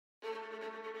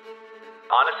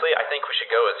Honestly, I think we should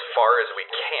go as far as we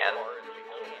can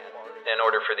in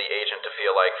order for the agent to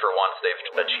feel like for once they've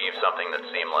achieved something that's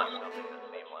seamless.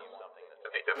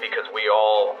 Because we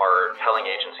all are telling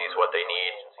agencies what they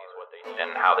need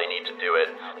and how they need to do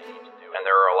it. And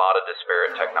there are a lot of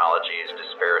disparate technologies,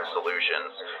 disparate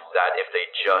solutions that if they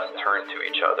just turned to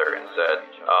each other and said,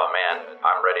 oh man,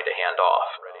 I'm ready to hand off.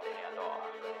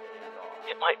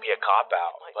 It might be a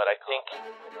cop-out, but I think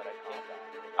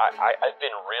I've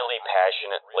been really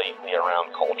passionate lately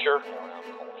around culture.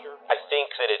 I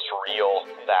think that it's real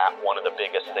that one of the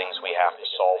biggest things we have to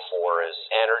solve for is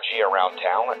energy around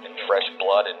talent and fresh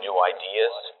blood and new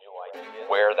ideas.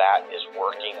 Where that is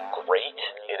working great,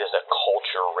 it is a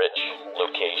culture-rich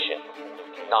location.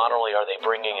 Not only are they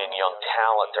bringing in young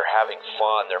talent, they're having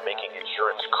fun, they're making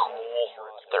insurance cool,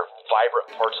 they're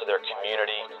vibrant parts of their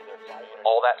community.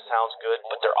 All that sounds good,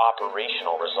 but their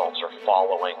operational results are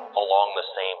following along the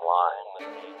same line.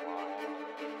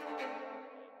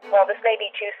 Well, this may be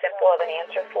too simple of an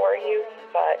answer for you,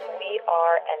 but we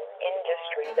are an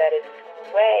industry that is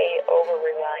way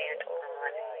over-reliant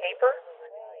on paper.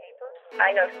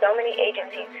 I know so many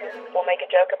agencies who will make a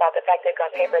joke about the fact they've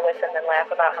gone paperless and then laugh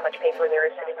about how much paper there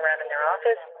is sitting around in their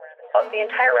office. The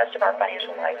entire rest of our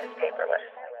financial life is paperless.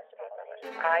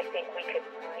 I think we could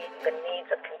meet the needs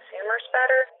of consumers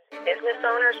better, business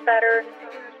owners better,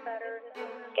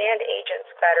 and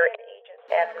agents better.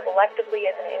 And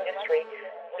collectively as an industry,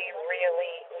 we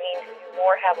really lean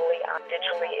more heavily on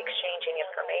digitally exchanging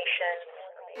information.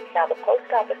 Now, the post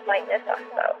office might miss us,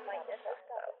 though.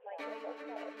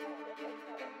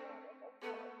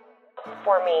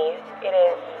 For me, it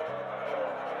is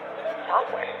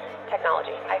software,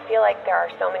 technology. I feel like there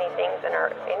are so many things in our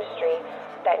industry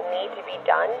that need to be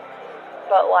done,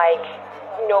 but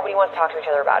nobody wants to talk to each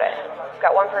other about it. We've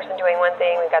got one person doing one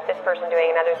thing, we've got this person doing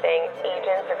another thing,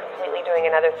 agents are completely doing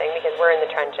another thing because we're in the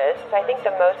trenches. So I think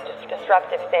the most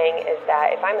disruptive thing is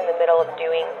that if I'm in the middle of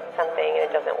doing something and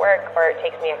it doesn't work or it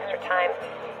takes me extra time,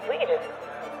 we could just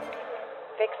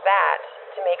fix that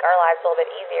to make our lives a little bit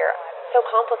easier. So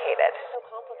complicated.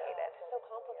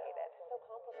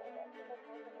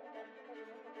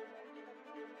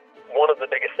 One of the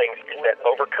biggest things is that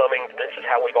overcoming this is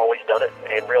how we've always done it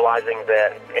and realizing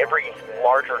that every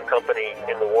larger company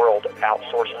in the world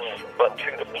outsources, but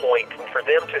to the point for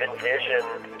them to envision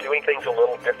doing things a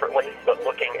little differently, but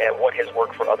looking at what has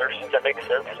worked for others. Does that make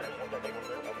sense?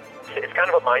 It's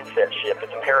kind of a mindset shift.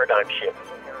 It's a paradigm shift.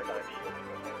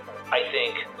 I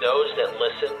think those that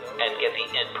listen and get the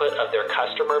input of their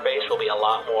customer base will be a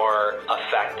lot more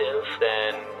effective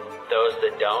than those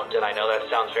that don't. And I know that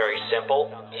sounds very simple.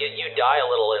 You die a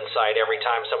little inside every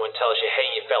time someone tells you, hey,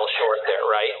 you fell short there,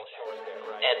 right?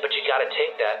 But you got to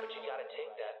take that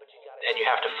and you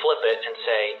have to flip it and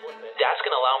say, that's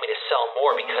going to allow me to sell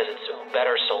more because it's a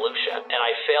better solution. And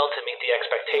I failed to meet the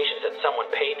expectations that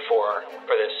someone paid for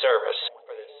this service.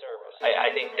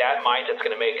 I think that mindset's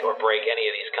going to make or break any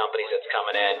of these companies that's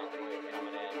coming in.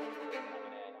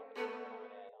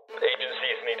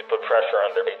 Agencies need to put pressure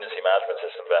on their agency management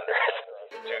system vendors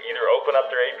to either open up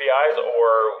their APIs or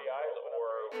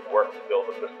work to build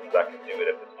a system that can do it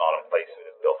if it's not in place and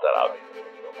just build that out.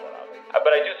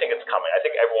 But I do think it's coming. I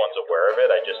think everyone's aware of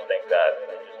it. I just think that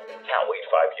can't wait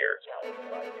 5 years.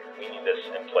 We need this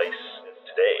in place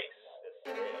today,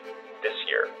 this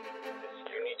year.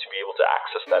 You need to be able to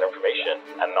access that information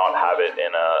and not have it in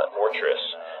a fortress.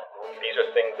 These are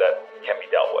things that can be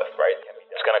dealt with, right?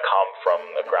 It's going to come from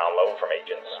the ground level, from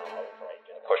agents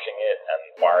pushing it and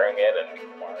wiring it, and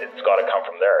it's got to come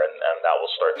from there, and that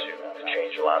will start to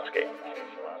change the landscape.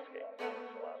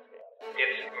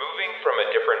 It's moving from a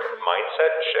different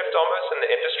mindset shift almost in the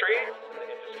industry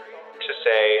to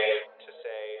say,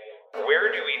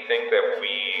 where do we think that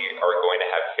we are going to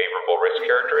have favorable risk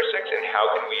characteristics, and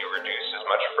how can we reduce as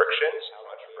much friction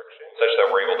such that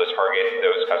we're able to target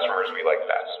those customers we like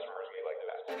best?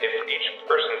 If each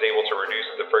person's able to reduce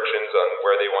the frictions on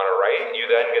where they want to write, you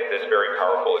then get this very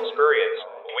powerful experience.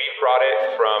 We've brought it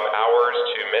from hours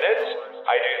to minutes.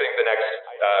 I do think the next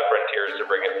frontier is to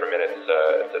bring it from minutes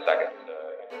to seconds.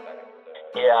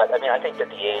 Yeah, I think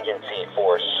that the agency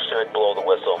force should blow the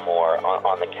whistle more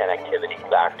on the connectivity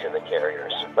back to the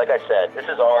carriers. Like I said,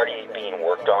 this is already being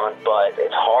worked on, but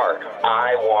it's hard.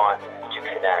 I want to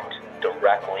connect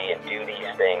directly and do these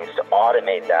things to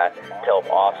automate that to help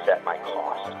offset my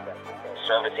cost.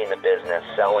 Servicing the business,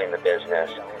 selling the business,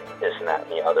 this and that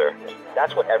and the other.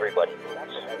 That's what everybody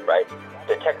needs, right?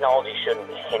 The technology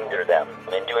shouldn't hinder them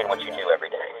in doing what you do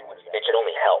every day. It should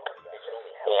only help.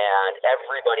 And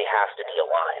everybody has to be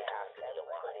aligned.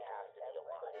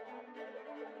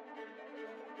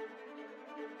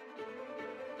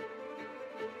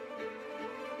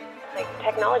 Like,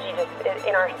 technology just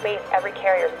in our space, every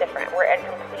carrier is different. We're at a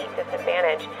complete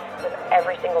disadvantage with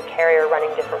every single carrier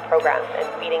running different programs and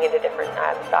feeding into different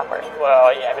software. Well,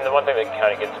 yeah, I mean, the one thing that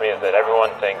kind of gets me is that everyone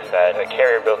thinks that a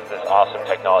carrier built this awesome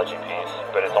technology piece,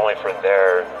 but it's only for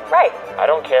their... Right. I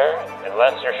don't care.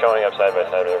 Unless you're showing up side by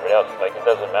side with everybody else, like, it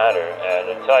doesn't matter.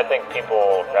 And until I think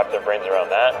people wrap their brains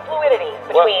around that... Fluidity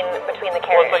between the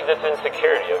carriers. Well, it's like this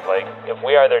insecurity of, like, if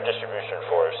we are their distribution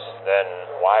force, then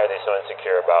why are they so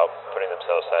insecure about putting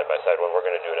themselves side by side when we're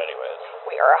going to do it anyways?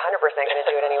 We are 100% going to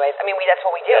do it anyways. I mean, that's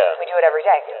what we do. Yeah. We do it every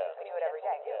day. Yeah.